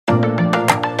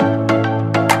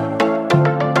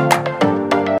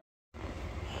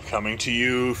Coming to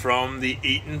you from the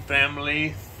Eaton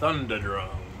family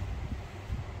Thunderdrome.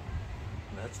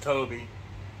 That's Toby.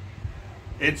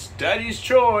 It's Daddy's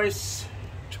Choice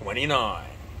 29.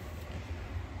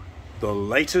 The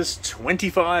latest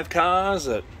 25 cars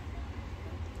that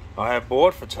I have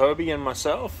bought for Toby and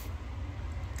myself.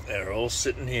 They're all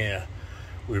sitting here.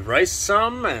 We've raced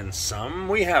some and some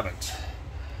we haven't.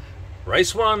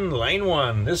 Race 1, lane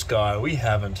 1. This guy, we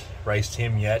haven't raced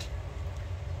him yet.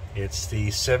 It's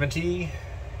the 70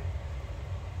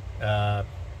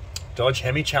 Dodge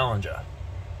Hemi Challenger.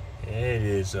 It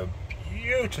is a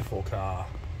beautiful car.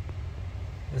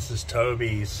 This is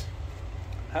Toby's.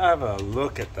 Have a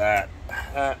look at that.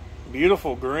 That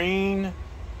beautiful green.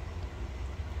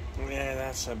 Yeah,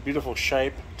 that's a beautiful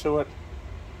shape to it.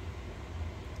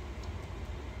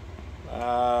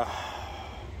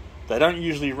 They don't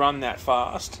usually run that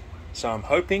fast, so I'm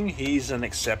hoping he's an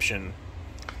exception.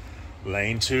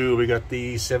 Lane 2, we got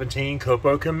the 17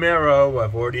 Copo Camaro.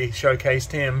 I've already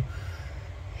showcased him.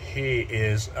 He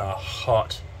is a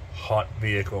hot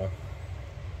vehicle.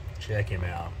 Check him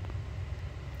out.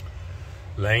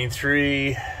 Lane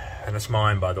 3, and it's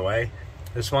mine, by the way.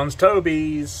 This one's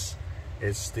Toby's.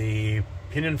 It's the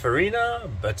Pininfarina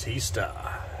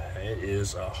Batista. It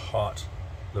is a hot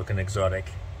looking exotic.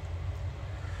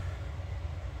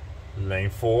 Lane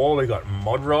 4, we got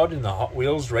Mod Rod in the Hot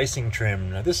Wheels racing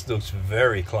trim. Now this looks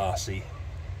very classy.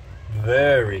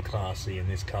 Very classy in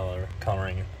this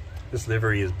coloring. This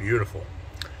livery is beautiful.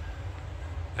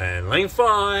 And lane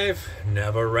 5,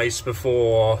 never raced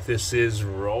before. This is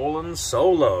Roland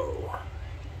Solo.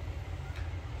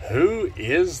 Who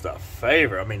is the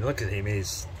favorite? I mean, look at him.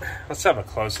 Let's have a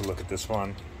closer look at this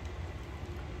one.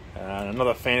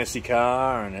 Another fantasy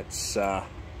car, and it's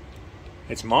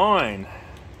mine.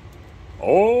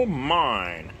 Oh,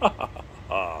 mine.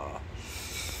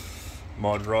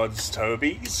 Mod Rod's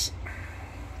Toby's.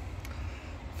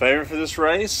 Favorite for this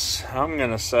race, I'm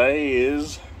going to say,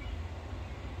 is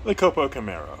the Copo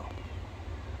Camaro.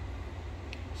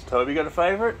 Has Toby got a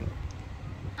favorite?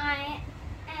 I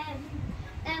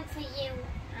am for you,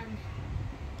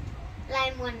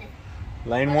 lane 1.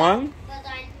 Lane 1?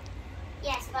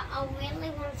 Yes, but I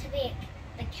really want to be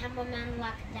the cameraman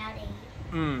like Daddy.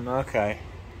 Okay.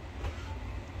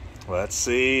 Let's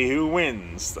see who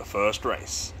wins the first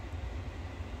race.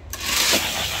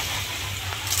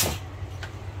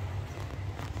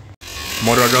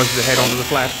 Motor goes to the head onto the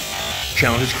flat.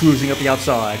 Challenge is cruising up the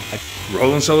outside.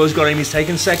 Roland Solo's got him. He's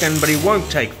taken second, but he won't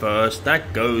take first.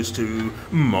 That goes to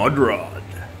Mod Rod.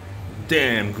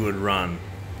 Damn good run.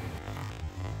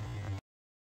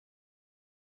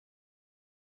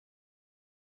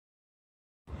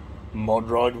 Mod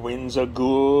Rod wins a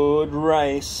good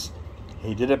race.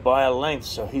 He did it by a length,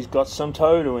 so he's got some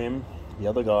toe to him. The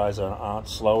other guys aren't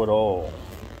slow at all.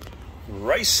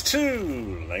 Race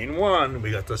 2, lane 1, we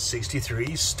got the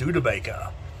 63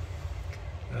 Studebaker.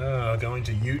 Going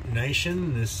to Ute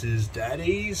Nation. This is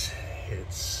Daddy's.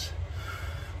 It's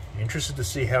interested to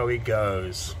see how he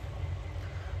goes.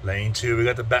 Lane 2, we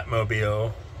got the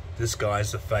Batmobile. This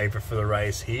guy's the favorite for the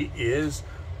race. He is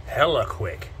hella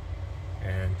quick.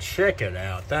 And check it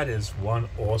out. That is one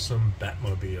awesome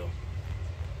Batmobile.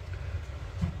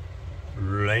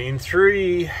 Lane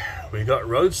 3, we got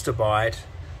Roadster Bite.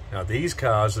 Now these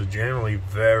cars are generally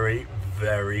very,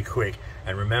 very quick.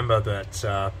 And remember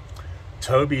that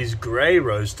Toby's grey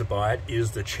Roadster Bite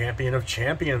is the champion of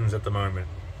champions at the moment.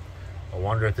 I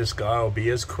wonder if this guy will be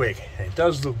as quick. It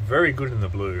does look very good in the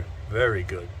blue. Very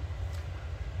good.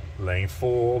 Lane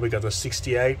 4, we got the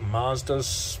 68 Mazda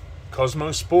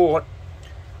Cosmo Sport.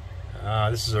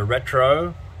 This is a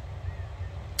retro.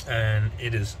 And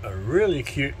it is a really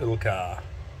cute little car.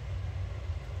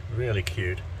 Really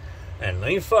cute. And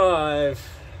lane 5,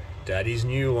 Daddy's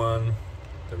new one,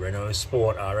 the Renault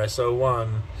Sport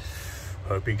RS01.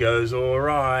 Hope he goes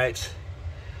alright.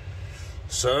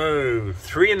 So,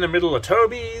 3 in the middle are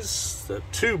Toby's. The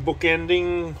 2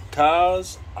 bookending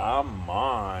cars are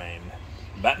mine.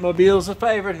 Batmobile's a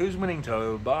favorite. Who's winning,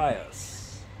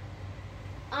 Tobias?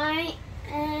 I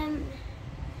am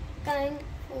going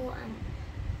for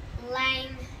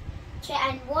lane 2,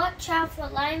 and watch out for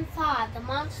lane 5. The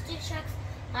monster trucks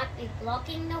might be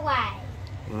blocking the way.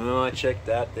 Oh, I checked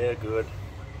that. They're good.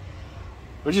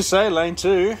 What'd you say, lane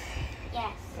 2?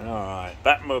 Yes. Alright,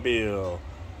 Batmobile.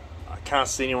 I can't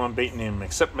see anyone beating him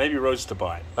except maybe Roadster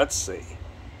Bite. Let's see.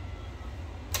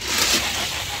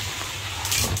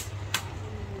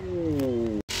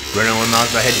 Renault and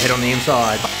Mazda head on the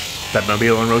inside.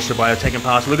 Batmobile and Roadster Bite are taking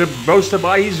past. Look at Roadster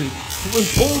Bite.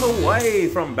 He's pulled away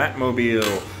from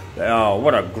Batmobile. Oh,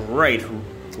 what a great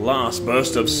last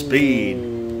burst of speed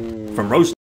from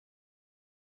Roadster.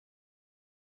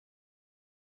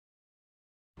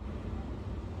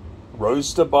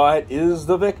 Roadster Bite is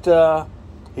the victor.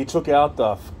 He took out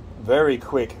the very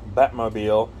quick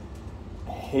Batmobile.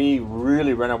 He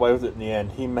really ran away with it in the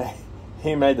end. He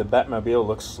made the Batmobile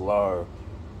look slow.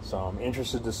 So I'm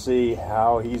interested to see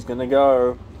how he's going to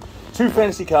go. 2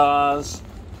 fantasy cars.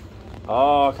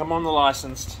 Oh, come on, the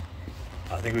licensed.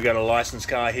 I think we got a licensed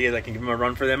car here that can give them a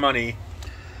run for their money.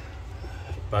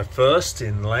 But first,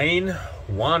 in lane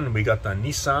 1, we got the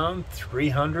Nissan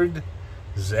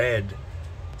 300Z.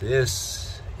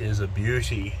 This is a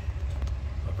beauty.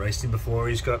 I've raced him before.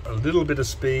 He's got a little bit of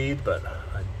speed, but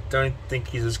I don't think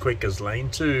he's as quick as lane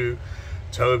 2,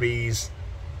 Toby's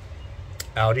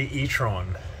Audi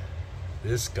e-tron.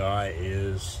 This guy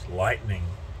is lightning.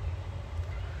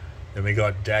 Then we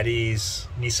got Daddy's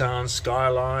Nissan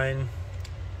Skyline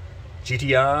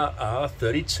GTR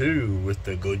R32 with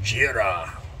the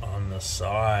Gojira on the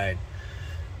side.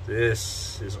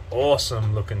 This is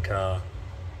awesome looking car.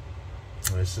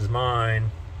 This is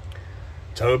mine.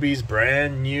 Toby's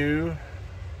brand new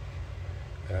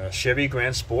Chevy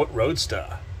Grand Sport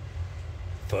Roadster.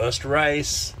 First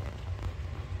race.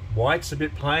 White's a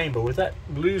bit plain, but with that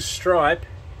blue stripe,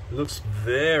 it looks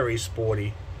very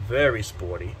sporty. Very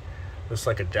sporty. Looks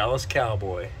like a Dallas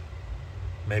Cowboy.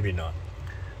 Maybe not.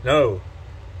 No,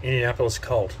 Indianapolis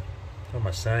Colt. What am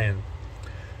I saying?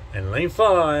 And lane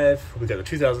 5, we got the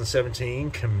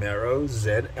 2017 Camaro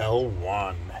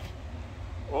ZL1.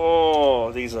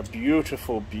 Oh, these are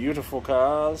beautiful, beautiful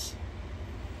cars.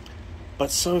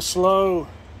 But so slow.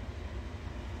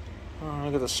 Oh,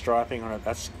 look at the striping on it.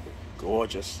 That's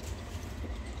gorgeous.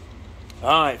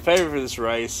 Alright, favorite for this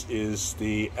race is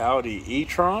the Audi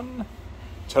e-tron.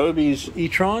 Toby's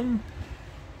e-tron.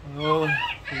 Oh,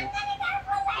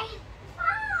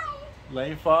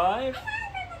 lane 5?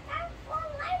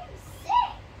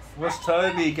 What's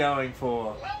Toby going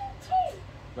for?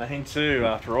 Lane 2,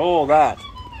 after all that.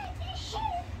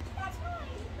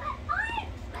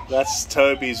 That's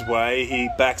Toby's way. He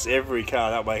backs every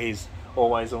car. That way he's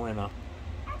always a winner.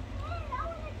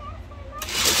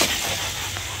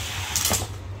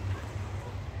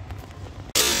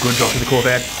 Good drop to the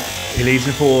Corvette. He leaves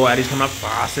in 4. Addie's coming up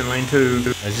fast in lane 2.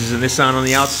 This is a Nissan on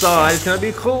the outside. It's going to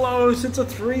be close. It's a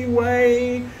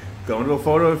 3-way. Going to a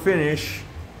photo finish.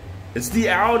 It's the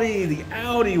Audi. The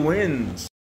Audi wins.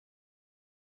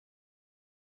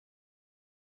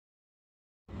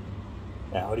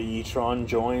 Audi e-tron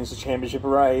joins the championship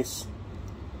race.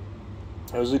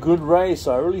 It was a good race.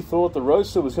 I really thought the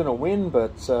Roadster was going to win,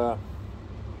 but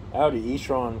Audi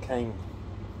e-tron came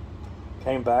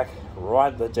back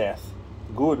right at the death.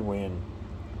 Good win.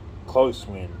 Close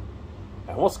win.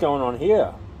 And what's going on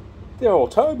here? They're all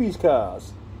Toby's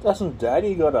cars. Doesn't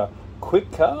Daddy got a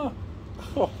quick car?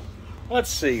 Let's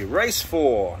see. Race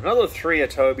 4. Another 3 of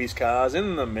Toby's cars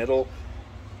in the middle.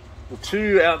 The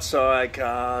 2 outside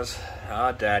cars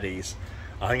are Daddy's.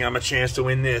 I think I'm a chance to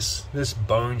win this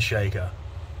bone shaker.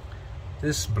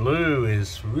 This blue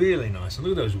is really nice.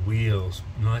 Look at those wheels.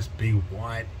 Nice big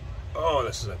white. Oh,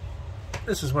 this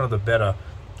is one of the better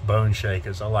bone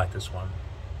shakers. I like this one.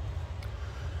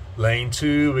 Lane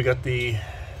 2, we got the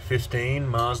 15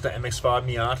 Mazda MX-5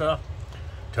 Miata.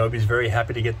 Toby's very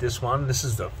happy to get this one. This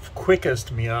is the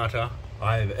quickest Miata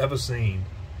I have ever seen.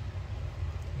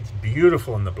 It's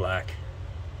beautiful in the black.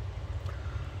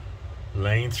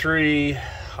 Lane 3,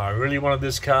 I really wanted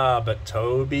this car, but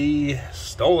Toby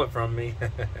stole it from me.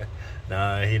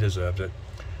 No, he deserved it.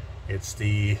 It's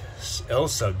the El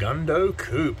Segundo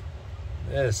Coupe.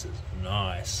 This is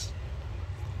nice.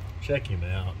 Check him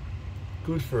out.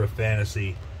 Good for a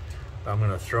fantasy. I'm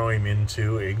going to throw him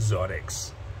into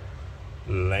exotics.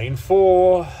 Lane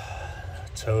 4,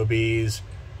 Toby's,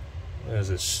 there's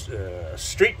a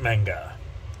Street Manga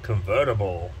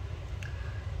convertible.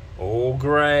 All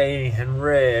grey and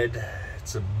red.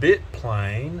 It's a bit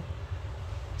plain.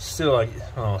 Still like,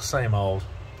 oh, same old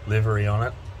livery on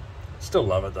it. Still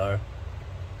love it though.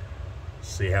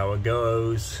 See how it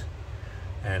goes.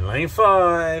 And lane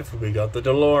 5, we got the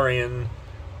DeLorean.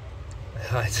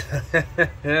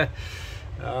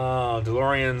 Oh,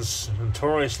 DeLorean's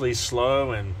notoriously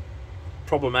slow and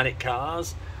problematic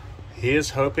cars.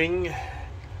 Here's hoping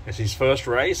it's his first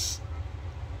race.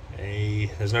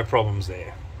 There's no problems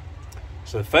there.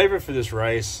 So the favourite for this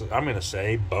race, I'm going to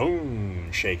say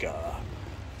Bone Shaker.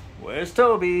 Where's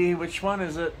Toby? Which one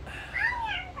is it?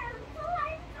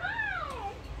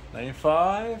 Lane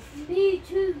 5? Me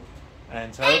too.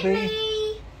 And Toby?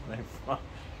 Lane 5.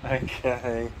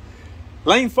 Okay.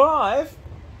 Lane 5?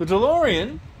 The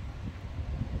DeLorean?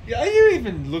 Are you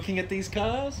even looking at these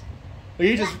cars? Or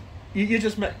you're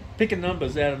just picking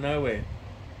numbers out of nowhere?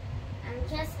 I'm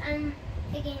just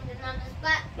picking the numbers,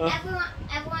 but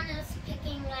everyone is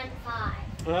picking lane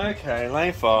 5. Okay,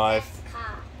 lane 5. Best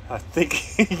car. I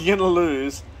think you're gonna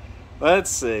lose. Let's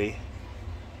see.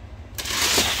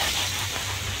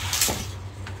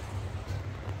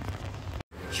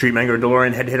 Street Mango and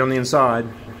DeLorean head to head on the inside.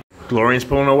 DeLorean's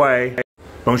pulling away.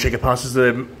 Bone Shaker passes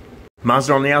the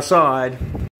Mazda on the outside.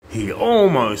 He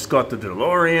almost got the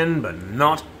DeLorean, but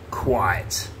not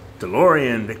quite.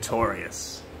 DeLorean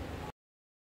victorious.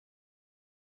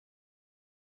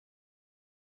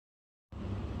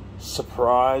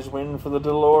 Surprise win for the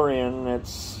DeLorean.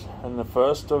 It's in the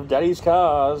first of Daddy's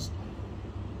cars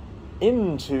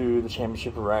into the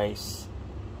championship race.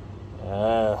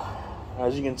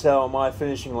 As you can tell, my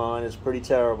finishing line is pretty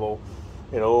terrible.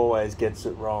 It always gets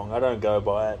it wrong. I don't go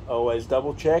by it. I always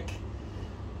double check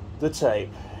the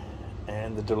tape.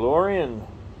 And the DeLorean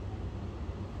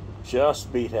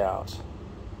just beat out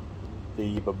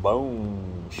the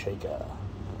Bone Shaker.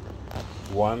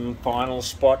 One final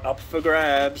spot up for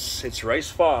grabs. It's race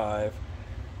 5.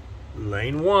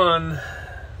 Lane 1.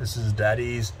 This is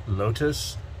Daddy's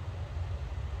Lotus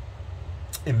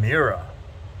Emira.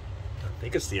 I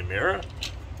think it's the Emira.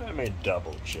 Let me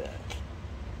double check.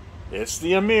 It's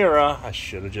the Emira. I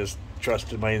should have just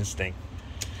trusted my instinct.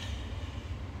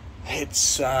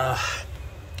 It's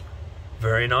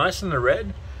very nice in the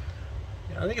red.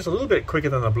 I think it's a little bit quicker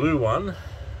than the blue one.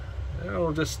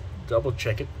 I'll just double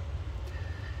check it.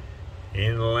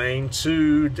 In lane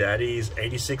 2, Daddy's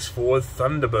 86 Ford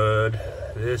Thunderbird.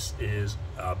 This is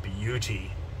a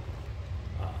beauty.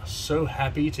 So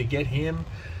happy to get him.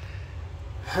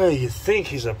 Oh, you think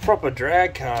he's a proper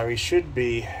drag car. He should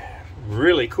be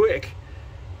really quick.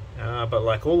 But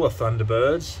like all the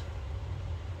Thunderbirds,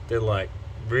 they're like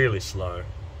really slow.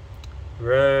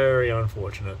 Very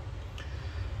unfortunate.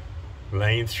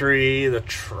 Lane 3, the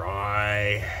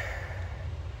Tri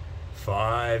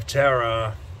 5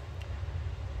 Terra.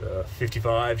 The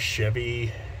 55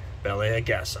 Chevy Bel Air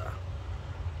Gasser.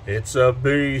 It's a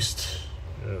beast.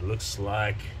 It looks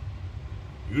like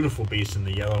a beautiful beast in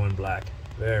the yellow and black.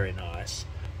 Very nice.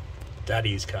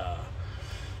 Daddy's car.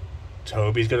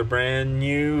 Toby's got a brand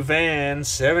new van,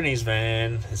 70s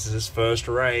van. This is his first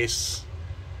race.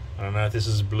 I don't know if this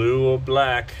is blue or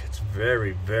black. It's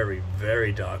very, very,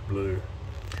 very dark blue.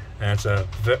 And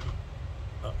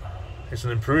it's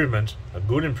an improvement, a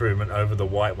good improvement over the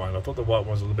white one. I thought the white one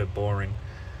was a little bit boring.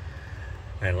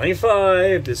 And lane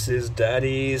 5, this is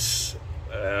Daddy's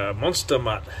Monster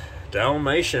Mutt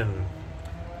Dalmatian.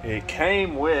 It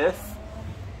came with,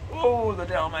 oh, the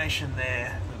Dalmatian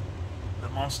there, the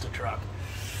monster truck.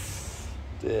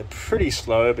 They're pretty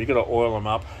slow, but you got to oil them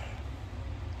up.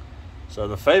 So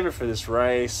the favorite for this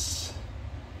race,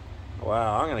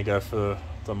 wow, I'm going to go for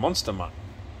the Monster Mutt.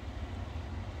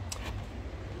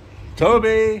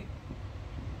 Toby!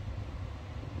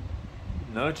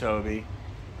 No Toby.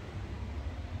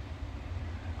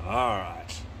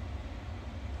 Alright.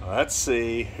 Let's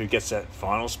see who gets that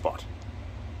final spot.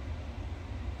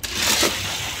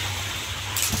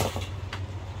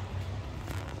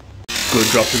 Good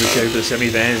drop to the Chevy, but the Chevy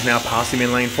van is now past him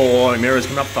in lane 4. Emira's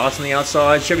coming up fast on the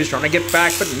outside. Chevy's trying to get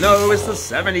back, but no, it's the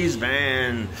 70s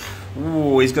van.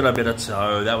 Ooh, he's got a bit of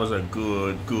toe. That was a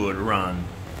good run.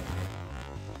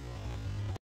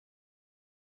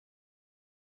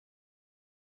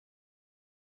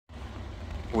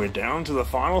 We're down to the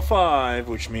final 5,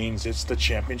 which means it's the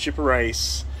championship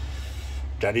race.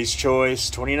 Daddy's Choice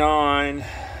 29.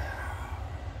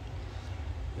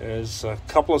 There's a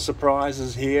couple of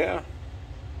surprises here.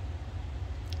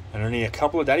 And only a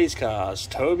couple of Daddy's cars.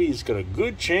 Toby's got a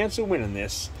good chance of winning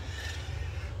this.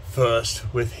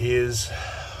 First, with his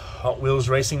Hot Wheels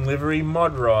Racing livery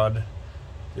mod rod.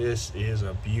 This is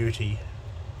a beauty.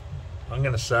 I'm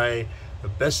going to say the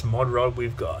best mod rod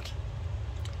we've got.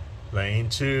 Lane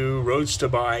 2, Roadster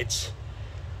Bite.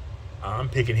 I'm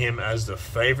picking him as the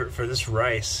favorite for this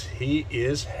race. He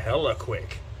is hella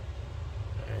quick.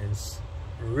 And it's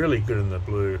really good in the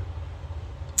blue.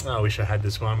 I wish I had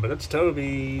this one, but it's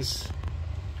Toby's.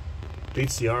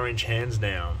 Beats the orange hands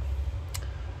down.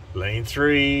 Lane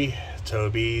 3,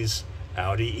 Toby's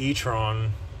Audi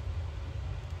e-tron.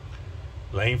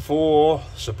 Lane 4,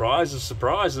 surprises,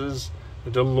 surprises,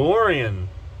 the DeLorean.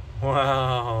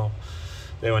 Wow.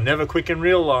 They were never quick in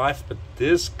real life, but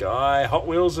this guy Hot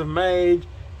Wheels have made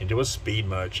into a speed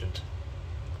merchant.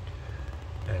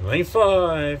 And lane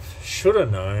 5, should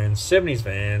have known, 70s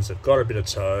vans have got a bit of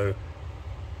toe.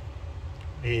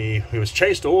 He was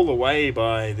chased all the way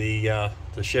by the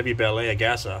Chevy Bel Air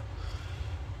Gasser,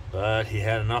 but he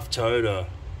had enough toe to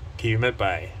keep him at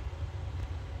bay.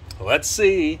 Let's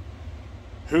see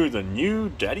who the new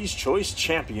Daddy's Choice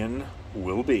champion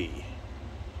will be.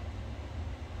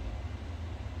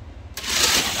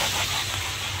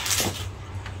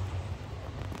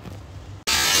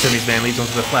 Semis Van leads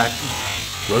onto the flat.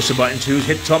 Roaster Bite in 2's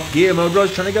hit top gear.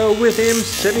 Modro's trying to go with him.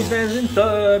 Semis Van's in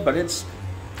 3rd, but it's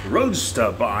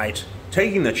Roaster Bite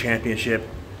taking the championship.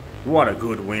 What a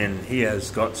good win. He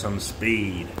has got some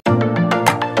speed.